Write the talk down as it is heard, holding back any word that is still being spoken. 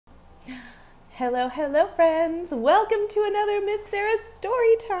Hello, hello, friends. Welcome to another Miss Sarah's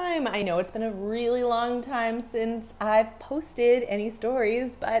story time. I know it's been a really long time since I've posted any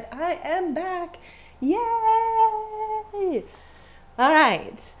stories, but I am back. Yay! All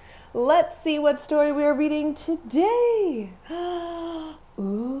right, let's see what story we are reading today.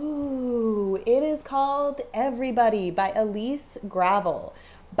 Ooh, it is called Everybody by Elise Gravel,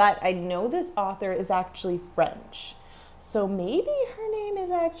 but I know this author is actually French. So maybe her name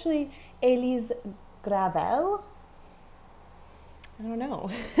is actually Elise Gravel? I don't know.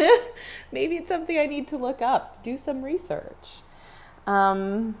 Maybe it's something I need to look up, do some research.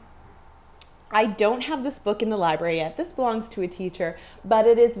 I don't have this book in the library yet. This belongs to a teacher, but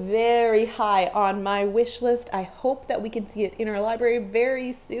it is very high on my wish list. I hope that we can see it in our library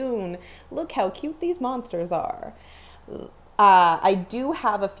very soon. Look how cute these monsters are. I do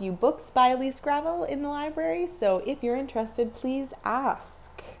have a few books by Elise Gravel in the library, so if you're interested, please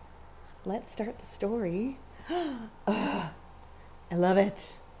ask. Let's start the story. I love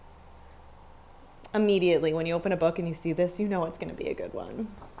it. Immediately, when you open a book and you see this, you know it's going to be a good one.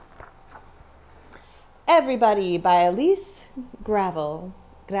 Everybody by Elise Gravel.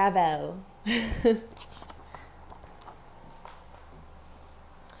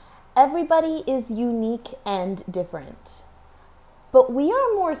 Everybody is unique and different. But we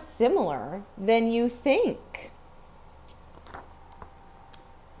are more similar than you think.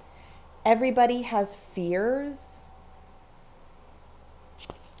 Everybody has fears.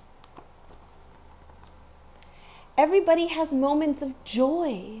 Everybody has moments of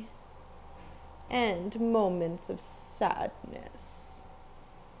joy and moments of sadness.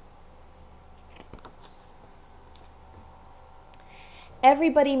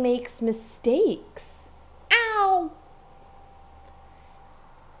 Everybody makes mistakes. Ow!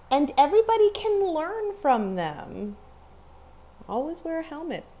 And everybody can learn from them. Always wear a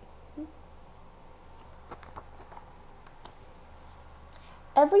helmet.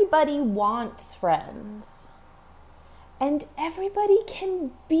 Everybody wants friends. And everybody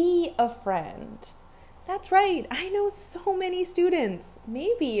can be a friend. That's right. I know so many students,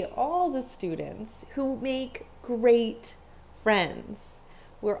 maybe all the students, who make great friends.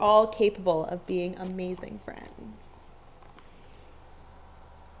 We're all capable of being amazing friends.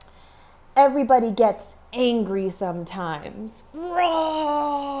 Everybody gets angry sometimes.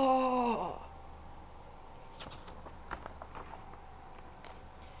 Roar!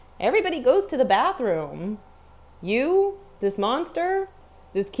 Everybody goes to the bathroom. You, this monster,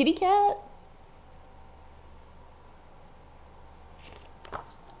 this kitty cat.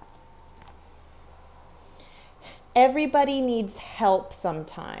 Everybody needs help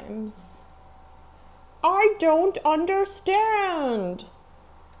sometimes. I don't understand.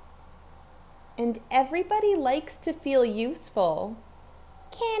 And everybody likes to feel useful.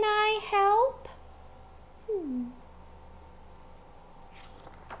 Can I help?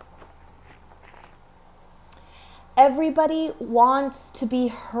 Everybody wants to be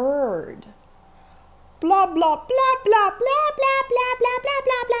heard. Blah, blah, blah, blah, blah, blah, blah, blah, blah,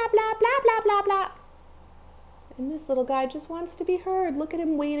 blah, blah, blah, blah, blah, blah, blah. And this little guy just wants to be heard. Look at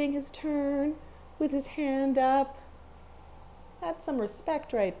him waiting his turn with his hand up. That's some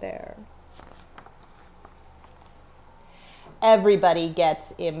respect right there. Everybody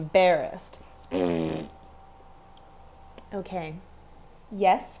gets embarrassed. Okay.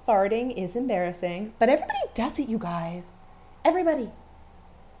 Yes, farting is embarrassing, but everybody does it, you guys. Everybody.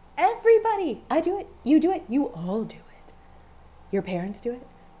 Everybody. I do it. You do it. You all do it. Your parents do it.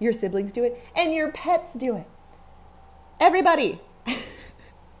 Your siblings do it. And your pets do it. Everybody.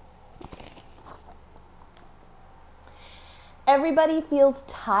 Everybody feels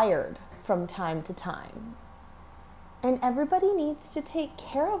tired from time to time. And everybody needs to take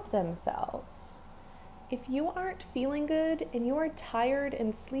care of themselves. If you aren't feeling good and you are tired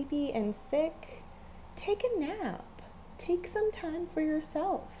and sleepy and sick, take a nap. Take some time for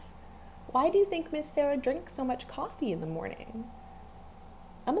yourself. Why do you think Miss Sarah drinks so much coffee in the morning?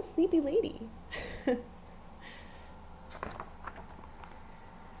 I'm a sleepy lady.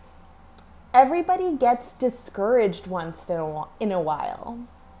 Everybody gets discouraged once in a while.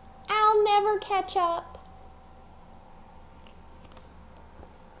 I'll never catch up.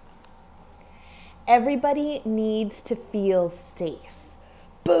 Everybody needs to feel safe.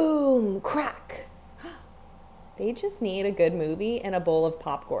 Boom, crack. They just need a good movie and a bowl of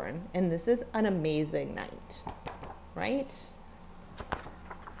popcorn. And this is an amazing night, right?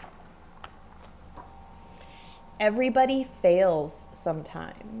 Everybody fails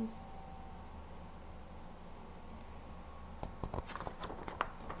sometimes.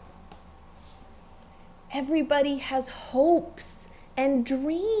 Everybody has hopes and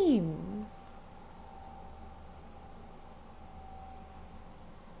dreams.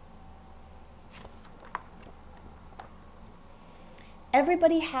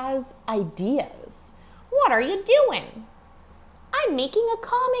 Everybody has ideas. What are you doing? I'm making a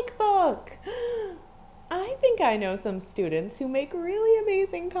comic book. I think I know some students who make really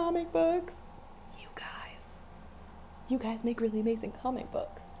amazing comic books. You guys make really amazing comic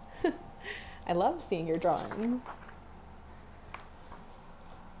books. I love seeing your drawings.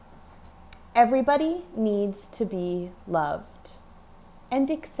 Everybody needs to be loved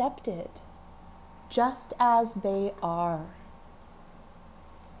and accepted just as they are.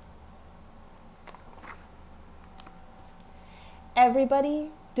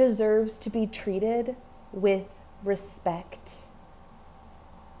 Everybody deserves to be treated with respect.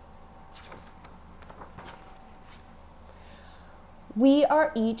 We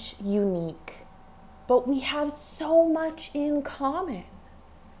are each unique, but we have so much in common.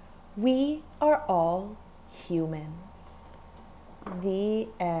 We are all human. The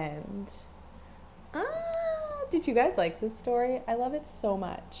end. Did you guys like this story? I love it so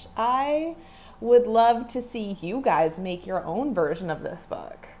much. I would love to see you guys make your own version of this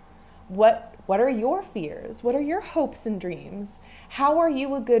book. What are your fears? What are your hopes and dreams? How are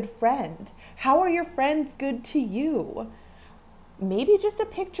you a good friend? How are your friends good to you? Maybe just a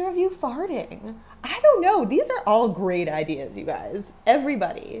picture of you farting. I don't know. These are all great ideas, you guys.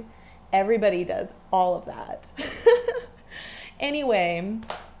 Everybody does all of that. Anyway,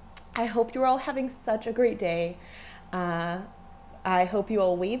 I hope you're all having such a great day. I hope you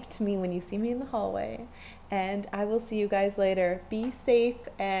all wave to me when you see me in the hallway. And I will see you guys later. Be safe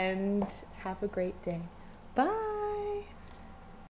and have a great day. Bye.